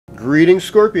Greetings,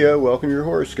 Scorpio. Welcome to your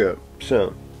horoscope.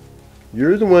 So,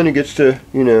 you're the one who gets to,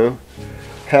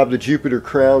 have the Jupiter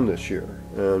crown this year.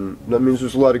 And that means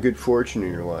there's a lot of good fortune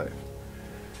in your life.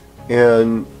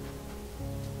 And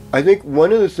I think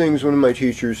one of the things one of my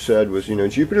teachers said was,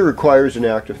 Jupiter requires an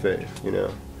act of faith,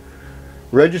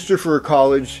 Register for a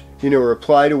college, or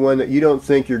apply to one that you don't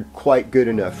think you're quite good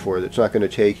enough for, that's not going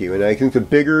to take you. And I think the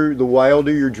bigger, the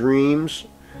wilder your dreams,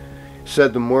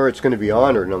 said the more it's going to be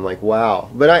honored. And I'm like, wow.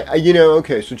 But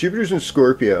okay, so Jupiter's in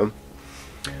Scorpio.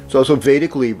 It's also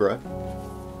Vedic Libra.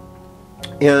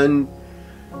 And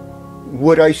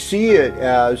what I see it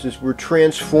as is we're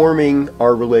transforming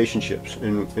our relationships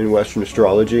in Western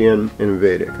astrology and in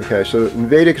Vedic. Okay, so in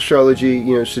Vedic astrology,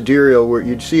 sidereal, where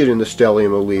you'd see it in the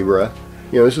stellium of Libra.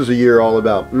 This is a year all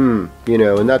about, and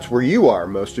that's where you are.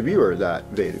 Most of you are that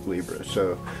Vedic Libra.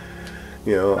 So,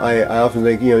 I often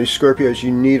think, Scorpios, you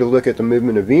need to look at the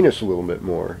movement of Venus a little bit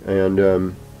more.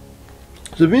 And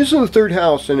so Venus is in the third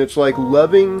house, and it's like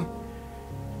loving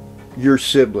your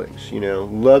siblings,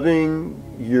 loving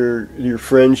your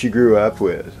friends you grew up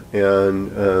with,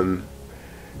 and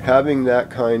having that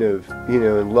kind of,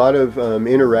 a lot of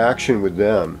interaction with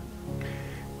them,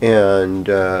 and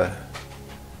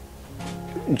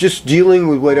just dealing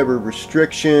with whatever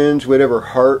restrictions, whatever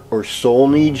heart or soul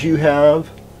needs you have,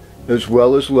 as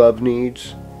well as love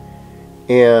needs.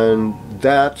 And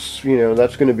that's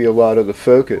that's going to be a lot of the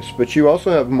focus. But you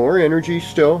also have more energy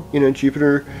still,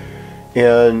 Jupiter.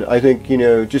 And I think,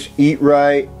 just eat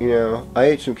right. I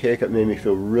ate some cake that made me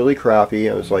feel really crappy.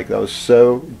 I was like, that was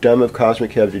so dumb of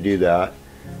Cosmic Kev to do that.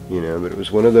 But it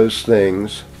was one of those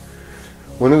things.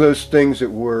 One of those things at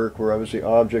work where I was the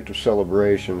object of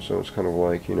celebration. So it's kind of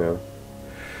like,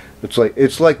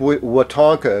 it's like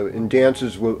Watanka in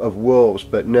Dances of Wolves,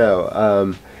 but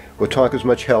no, Watanka's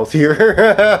much healthier.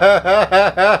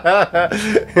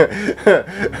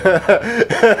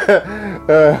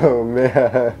 Oh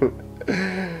man,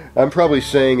 I'm probably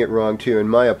saying it wrong too, and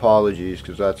my apologies,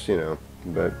 because that's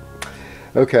but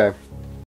okay.